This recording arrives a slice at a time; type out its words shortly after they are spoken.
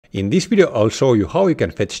In this video, I'll show you how you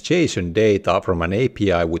can fetch JSON data from an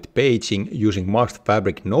API with paging using Mux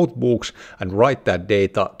Fabric notebooks and write that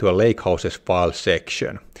data to a Lakehouse's file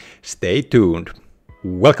section. Stay tuned.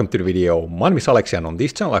 Welcome to the video. My name is Aleksi and on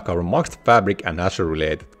this channel I cover Mux Fabric and Azure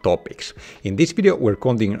related topics. In this video we're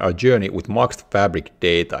continuing our journey with Mux Fabric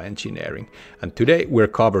data engineering, and today we're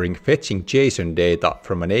covering fetching JSON data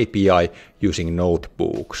from an API using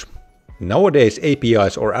notebooks. Nowadays,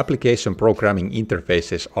 APIs or application programming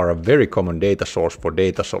interfaces are a very common data source for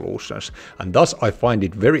data solutions, and thus I find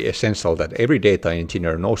it very essential that every data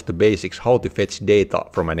engineer knows the basics how to fetch data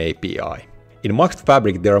from an API. In Mux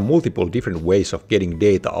Fabric there are multiple different ways of getting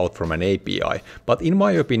data out from an API, but in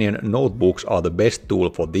my opinion notebooks are the best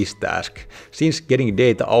tool for this task, since getting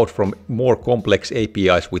data out from more complex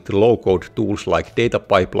APIs with low-code tools like data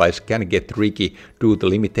pipelines can get tricky due to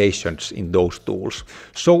limitations in those tools.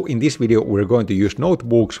 So in this video we're going to use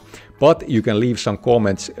notebooks, but you can leave some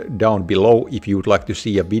comments down below if you would like to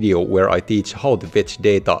see a video where I teach how to fetch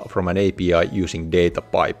data from an API using data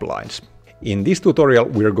pipelines. In this tutorial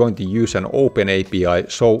we're going to use an open API,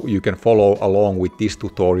 so you can follow along with this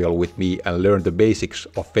tutorial with me and learn the basics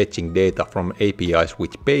of fetching data from APIs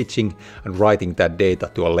with paging and writing that data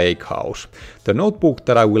to a Lakehouse. The notebook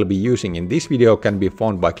that I will be using in this video can be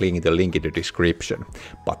found by clicking the link in the description.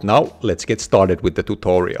 But now let's get started with the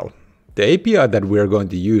tutorial. The API that we are going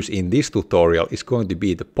to use in this tutorial is going to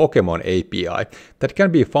be the Pokemon API that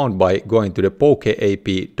can be found by going to the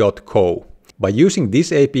pokeap.co. By using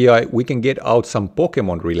this API, we can get out some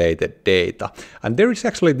Pokemon related data. And there is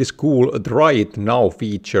actually this cool Try It Now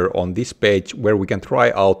feature on this page where we can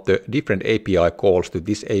try out the different API calls to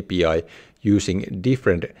this API using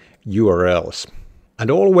different URLs. And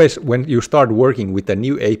always when you start working with a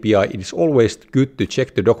new API, it is always good to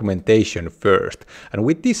check the documentation first. And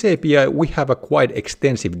with this API, we have a quite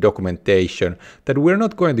extensive documentation that we're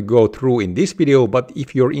not going to go through in this video, but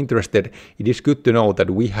if you're interested, it is good to know that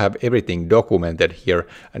we have everything documented here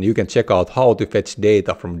and you can check out how to fetch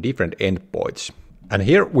data from different endpoints. And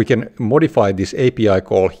here we can modify this API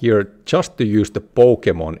call here just to use the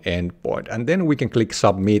Pokemon endpoint, and then we can click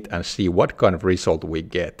submit and see what kind of result we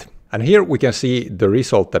get. And here we can see the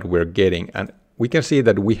result that we're getting, and we can see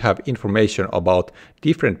that we have information about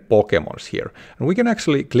different Pokemons here. And we can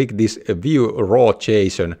actually click this view raw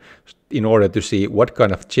JSON in order to see what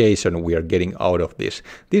kind of JSON we are getting out of this.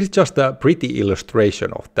 This is just a pretty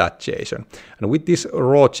illustration of that JSON. And with this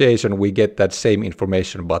raw JSON we get that same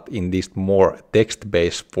information but in this more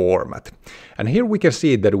text-based format. And here we can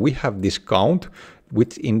see that we have this count,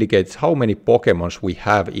 which indicates how many Pokemons we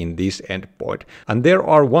have in this endpoint. And there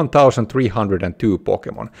are 1302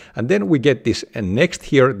 Pokemon. And then we get this next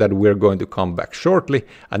here that we're going to come back shortly,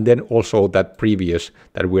 and then also that previous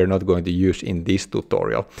that we're not going to use in this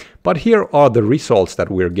tutorial. But here are the results that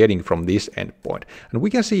we're getting from this endpoint. And we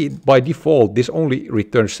can see by default this only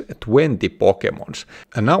returns 20 Pokemons.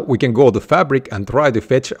 And now we can go to Fabric and try to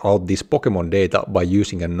fetch out this Pokemon data by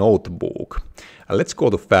using a notebook. And let's go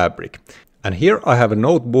to Fabric. And here I have a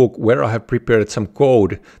notebook where I have prepared some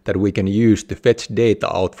code that we can use to fetch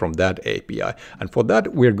data out from that API. And for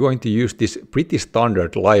that we're going to use this pretty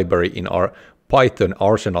standard library in our Python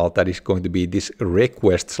arsenal that is going to be this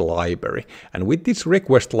requests library. And with this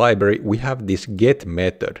request library we have this get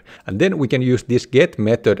method, and then we can use this get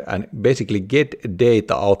method and basically get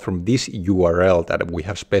data out from this URL that we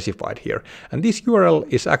have specified here. And this URL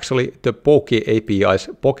is actually the Poke API's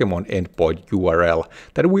Pokemon endpoint URL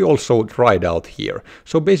that we also tried out here.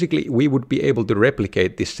 So basically we would be able to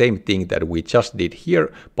replicate the same thing that we just did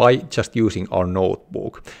here by just using our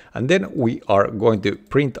notebook. And then we are going to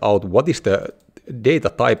print out what is the data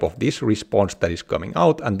type of this response that is coming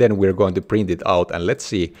out, and then we're going to print it out, and let's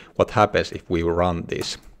see what happens if we run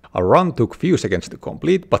this. Our run took few seconds to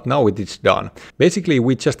complete, but now it is done. Basically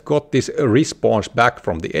we just got this response back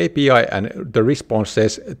from the API and the response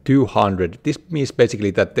says 200. This means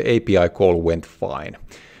basically that the API call went fine.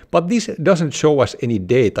 But this doesn't show us any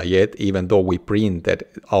data yet, even though we printed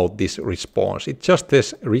out this response. It just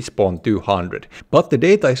says response 200. But the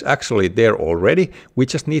data is actually there already. We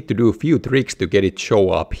just need to do a few tricks to get it show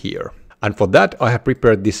up here. And for that I have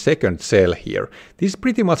prepared this second cell here. This is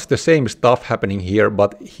pretty much the same stuff happening here,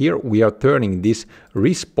 but here we are turning this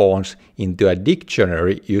response into a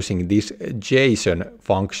dictionary using this JSON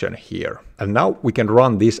function here. And now we can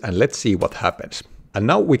run this and let's see what happens. And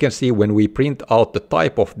now we can see when we print out the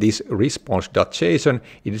type of this response.json,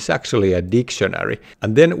 it is actually a dictionary.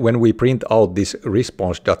 And then when we print out this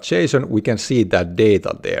response.json, we can see that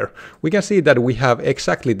data there. We can see that we have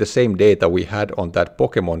exactly the same data we had on that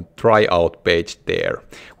Pokemon tryout page there.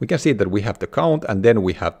 We can see that we have the count, and then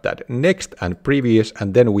we have that next and previous,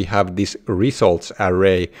 and then we have this results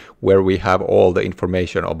array where we have all the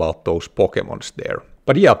information about those Pokemons there.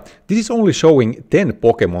 But yeah, this is only showing 10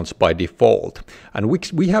 Pokemons by default. And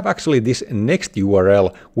we have actually this next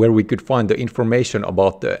URL where we could find the information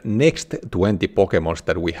about the next 20 Pokemons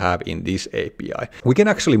that we have in this API. We can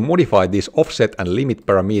actually modify these offset and limit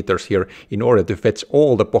parameters here in order to fetch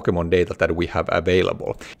all the Pokemon data that we have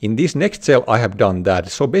available. In this next cell, I have done that.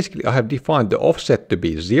 So basically, I have defined the offset to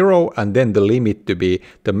be 0 and then the limit to be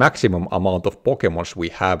the maximum amount of Pokemons we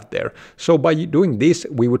have there. So by doing this,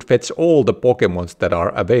 we would fetch all the Pokemons that are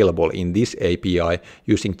available in this API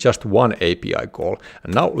using just one API call.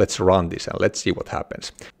 And now let's run this and let's see what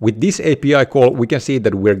happens. With this API call, we can see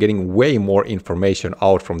that we're getting way more information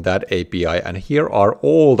out from that API, and here are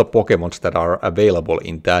all the Pokemons that are available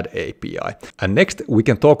in that API. And next we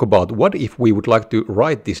can talk about what if we would like to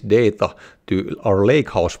write this data to our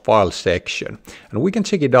Lakehouse file section. And we can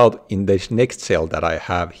check it out in this next cell that I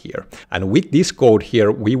have here. And with this code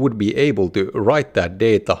here, we would be able to write that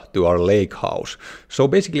data to our Lakehouse. So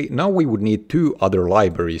basically now we would need two other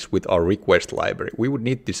libraries with our request library. We would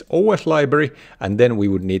need this OS library, and then we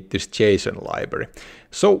would need this JSON library.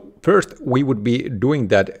 So first we would be doing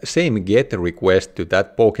that same GET request to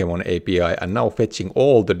that Pokemon API and now fetching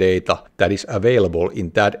all the data that is available in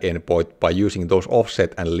that endpoint by using those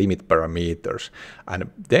offset and limit parameters.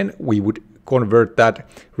 And then we would convert that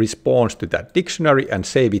response to that dictionary and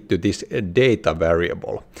save it to this data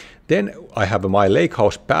variable. Then I have my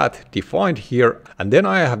Lakehouse path defined here, and then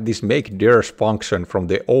I have this make_dirs function from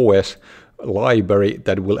the OS library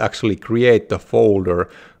that will actually create the folder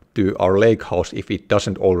to our Lakehouse if it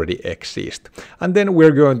doesn't already exist. And then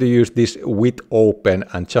we're going to use this with open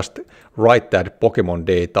and just write that Pokemon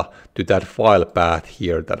data to that file path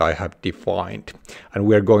here that I have defined. And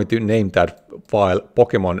we're going to name that file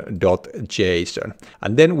pokemon.json.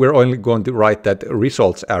 And then we're only going to write that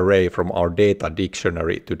results array from our data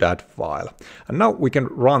dictionary to that file. And now we can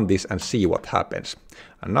run this and see what happens.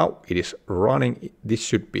 And now it is running. This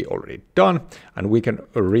should be already done. And we can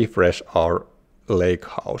refresh our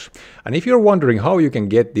Lakehouse. And if you're wondering how you can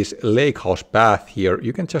get this Lakehouse path here,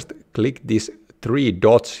 you can just click these three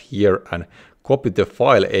dots here and copy the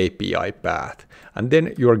file API path. And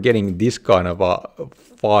then you're getting this kind of a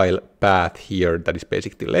file path here that is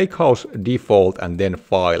basically Lakehouse default and then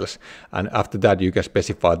files. And after that you can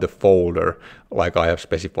specify the folder like I have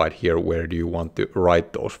specified here where do you want to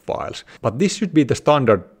write those files. But this should be the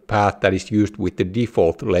standard path that is used with the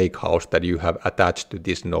default Lakehouse that you have attached to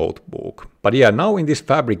this notebook. But yeah, now in this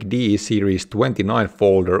Fabric DE series 29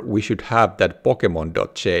 folder, we should have that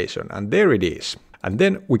Pokemon.json, and there it is. And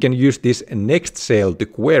then we can use this next cell to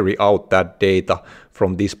query out that data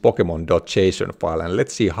from this Pokemon.json file, and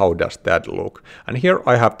let's see how does that look. And here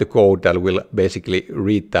I have the code that will basically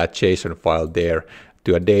read that JSON file there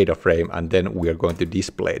to a data frame, and then we are going to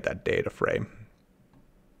display that data frame.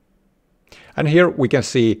 And here we can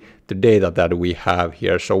see the data that we have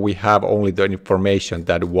here. So we have only the information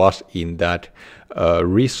that was in that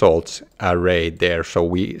results array there. So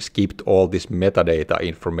we skipped all this metadata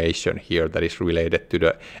information here that is related to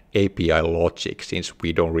the API logic, since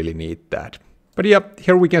we don't really need that. But yeah,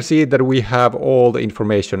 here we can see that we have all the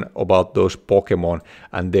information about those Pokemon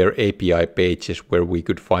and their API pages where we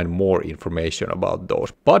could find more information about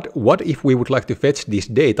those. But what if we would like to fetch this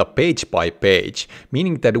data page by page,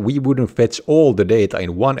 meaning that we wouldn't fetch all the data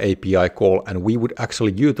in one API call and we would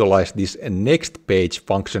actually utilize this next page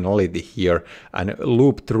functionality here and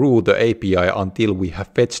loop through the API until we have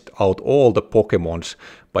fetched out all the Pokemons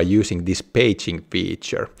by using this paging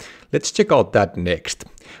feature. Let's check out that next.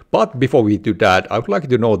 But before we do that, I would like you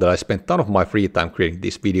to know that I spent a ton of my free time creating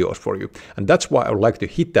these videos for you. And that's why I would like to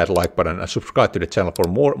hit that like button and subscribe to the channel for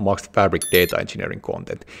more Maxed Fabric data engineering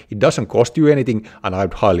content. It doesn't cost you anything and I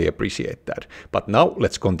would highly appreciate that. But now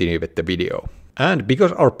let's continue with the video. And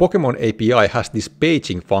because our Pokemon API has this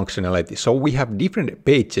paging functionality, so we have different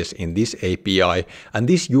pages in this API, and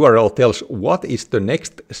this URL tells what is the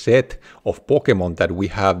next set of Pokemon that we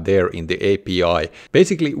have there in the API.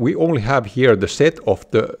 Basically, we only have here the set of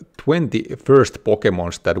the 20 first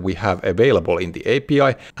Pokemons that we have available in the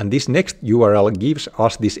API, and this next URL gives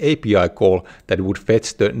us this API call that would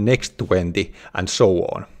fetch the next 20 and so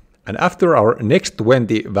on. And after our next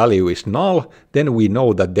 20 value is null, then we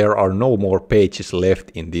know that there are no more pages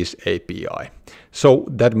left in this API. So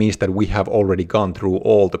that means that we have already gone through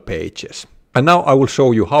all the pages. And now I will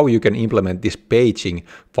show you how you can implement this paging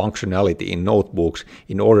functionality in notebooks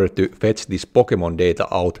in order to fetch this Pokemon data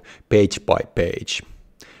out page by page.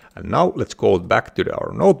 And now let's go back to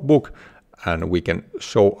our notebook and we can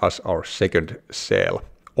show us our second cell.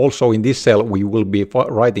 Also in this cell we will be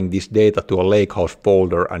writing this data to a Lakehouse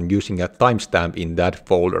folder and using a timestamp in that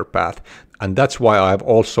folder path. And that's why I've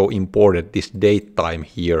also imported this date time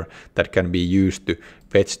here that can be used to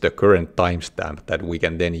fetch the current timestamp that we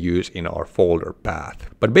can then use in our folder path.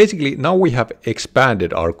 But basically now we have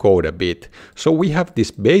expanded our code a bit. So we have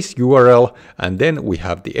this base URL and then we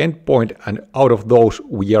have the endpoint, and out of those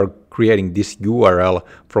we are creating this URL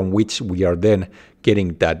from which we are then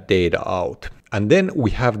getting that data out. And then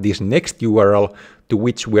we have this next URL to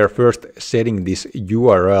which we are first setting this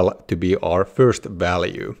URL to be our first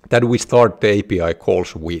value that we start the API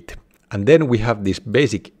calls with. And then we have this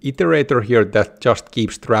basic iterator here that just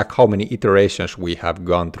keeps track how many iterations we have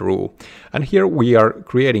gone through. And here we are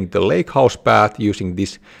creating the Lakehouse path using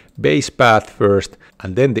this base path first,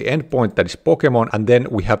 and then the endpoint that is Pokemon, and then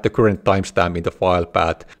we have the current timestamp in the file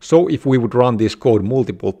path. So if we would run this code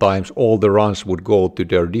multiple times, all the runs would go to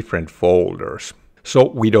their different folders. So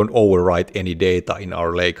we don't overwrite any data in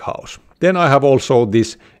our Lakehouse. Then I have also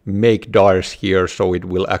this make dars here, so it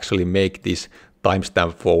will actually make this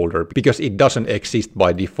timestamp folder because it doesn't exist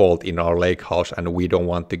by default in our Lakehouse and we don't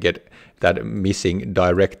want to get that missing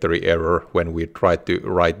directory error when we try to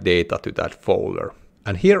write data to that folder.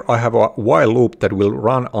 And here I have a while loop that will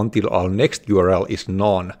run until our next URL is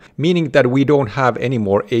none, meaning that we don't have any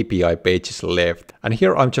more API pages left. And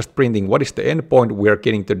here I'm just printing what is the endpoint we are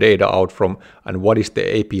getting the data out from and what is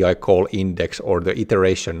the API call index or the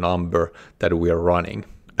iteration number that we are running.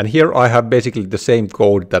 And here I have basically the same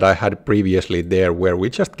code that I had previously there, where we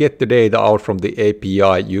just get the data out from the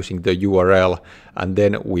API using the URL, and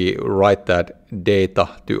then we write that data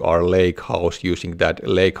to our Lakehouse using that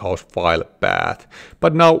Lakehouse file path.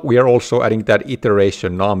 But now we are also adding that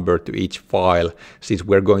iteration number to each file, since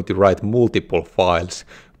we're going to write multiple files.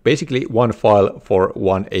 Basically one file for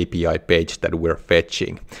one API page that we're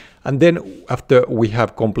fetching. And then after we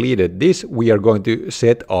have completed this, we are going to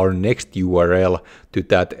set our next URL to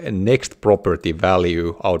that next property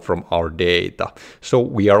value out from our data. So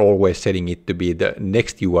we are always setting it to be the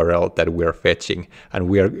next URL that we are fetching, and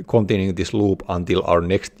we are continuing this loop until our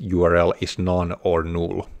next URL is none or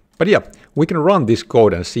null. But yeah, we can run this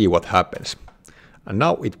code and see what happens. And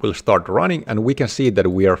now it will start running and we can see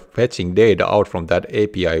that we are fetching data out from that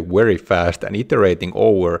API very fast and iterating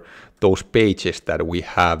over those pages that we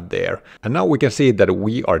have there. And now we can see that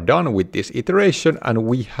we are done with this iteration and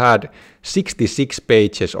we had 66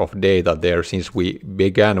 pages of data there since we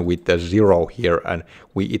began with the 0 here and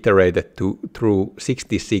we iterated through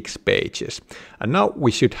 66 pages. And now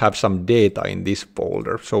we should have some data in this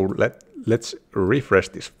folder. So let's refresh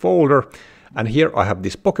this folder. And here I have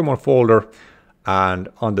this Pokemon folder. And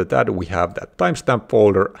under that we have that timestamp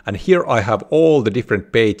folder, and here I have all the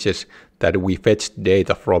different pages that we fetched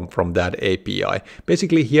data from that API.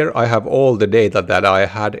 Basically here I have all the data that I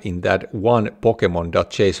had in that one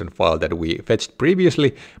Pokemon.json file that we fetched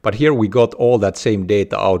previously, but here we got all that same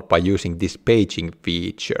data out by using this paging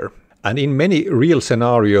feature. And in many real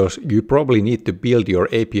scenarios, you probably need to build your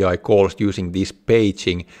API calls using this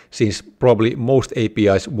paging, since probably most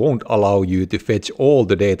APIs won't allow you to fetch all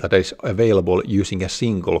the data that is available using a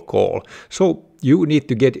single call. So you need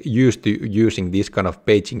to get used to using these kind of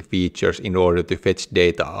paging features in order to fetch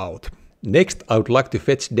data out. Next, I would like to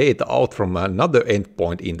fetch data out from another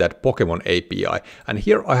endpoint in that Pokemon API. And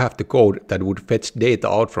here I have the code that would fetch data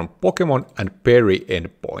out from Pokemon and Perry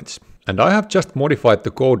endpoints. And I have just modified the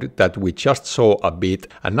code that we just saw a bit,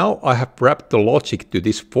 and now I have wrapped the logic to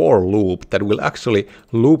this for loop that will actually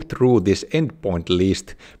loop through this endpoint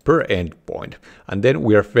list per endpoint, and then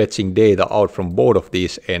we are fetching data out from both of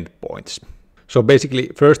these endpoints. So basically,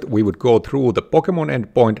 first we would go through the Pokemon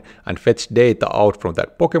endpoint and fetch data out from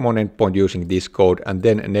that Pokemon endpoint using this code, and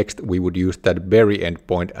then next we would use that Berry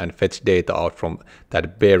endpoint and fetch data out from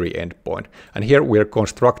that Berry endpoint. And here we are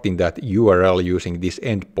constructing that URL using this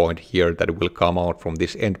endpoint here that will come out from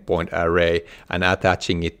this endpoint array and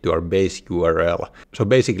attaching it to our base URL. So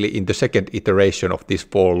basically in the second iteration of this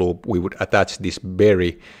for loop, we would attach this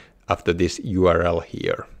Berry after this URL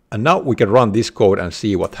here. And now we can run this code and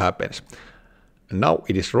see what happens. And now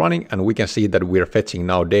it is running and we can see that we are fetching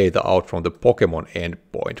now data out from the Pokemon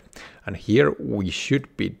endpoint. And here we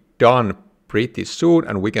should be done pretty soon,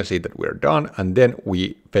 and we can see that we're done, and then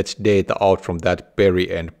we fetch data out from that berry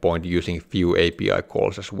endpoint using few API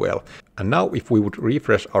calls as well. And now if we would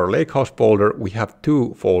refresh our Lakehouse folder, we have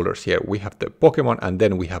two folders here. We have the Pokemon and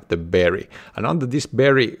then we have the berry. And under this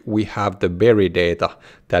berry, we have the berry data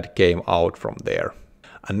that came out from there.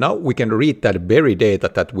 And now we can read that berry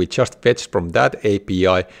data that we just fetched from that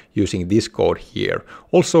API using this code here.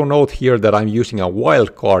 Also note here that I'm using a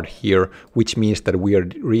wildcard here, which means that we are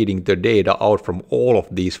reading the data out from all of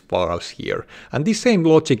these files here. And this same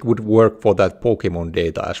logic would work for that Pokemon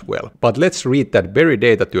data as well. But let's read that berry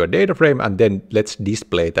data to a data frame and then let's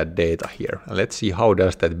display that data here. And let's see how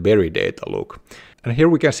does that berry data look. And here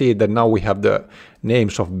we can see that now we have the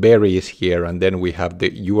names of berries here, and then we have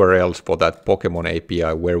the URLs for that Pokemon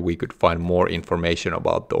API where we could find more information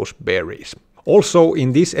about those berries. Also,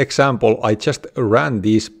 in this example, I just ran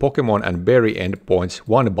these Pokemon and berry endpoints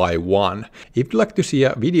one by one. If you'd like to see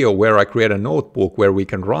a video where I create a notebook where we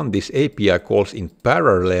can run these API calls in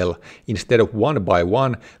parallel instead of one by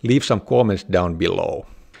one, leave some comments down below.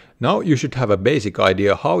 Now you should have a basic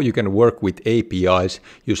idea how you can work with APIs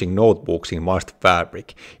using notebooks in Microsoft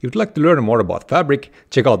Fabric. If you'd like to learn more about Fabric,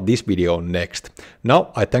 check out this video next.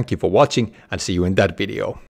 Now I thank you for watching and see you in that video.